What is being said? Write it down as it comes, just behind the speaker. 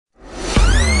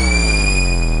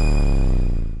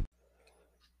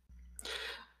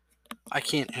I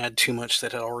can't add too much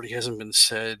that already hasn't been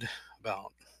said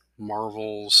about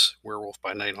Marvel's Werewolf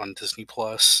by Night on Disney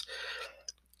Plus,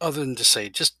 other than to say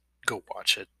just go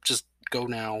watch it. Just go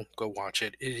now, go watch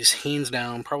it. It is hands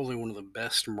down probably one of the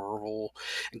best Marvel.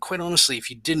 And quite honestly, if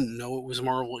you didn't know it was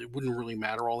Marvel, it wouldn't really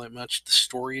matter all that much. The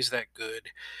story is that good.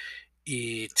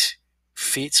 It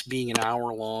fits being an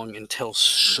hour long and tells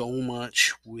so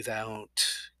much without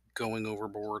going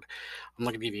overboard. I'm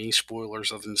not going to give you any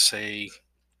spoilers other than to say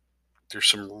there's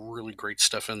some really great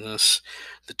stuff in this.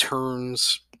 The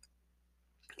turns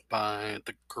by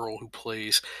the girl who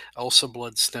plays Elsa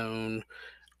Bloodstone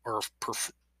are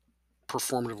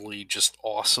performatively just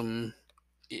awesome.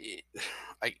 It,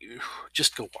 I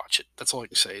just go watch it. That's all I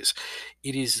can say is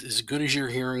it is as good as you're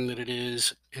hearing that it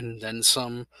is, and then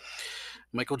some.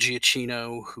 Michael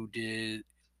Giacchino, who did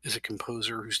is a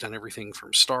composer who's done everything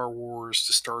from Star Wars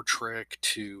to Star Trek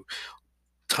to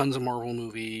tons of Marvel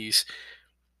movies,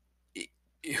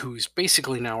 who's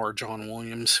basically now our John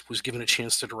Williams, was given a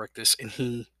chance to direct this, and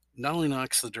he not only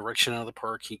knocks the direction out of the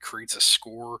park, he creates a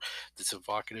score that's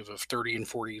evocative of 30 and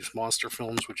 40s monster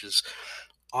films, which is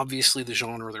obviously the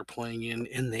genre they're playing in,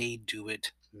 and they do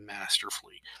it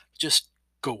masterfully. Just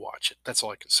go watch it. That's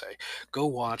all I can say. Go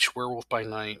watch Werewolf by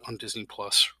Night on Disney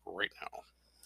Plus right now.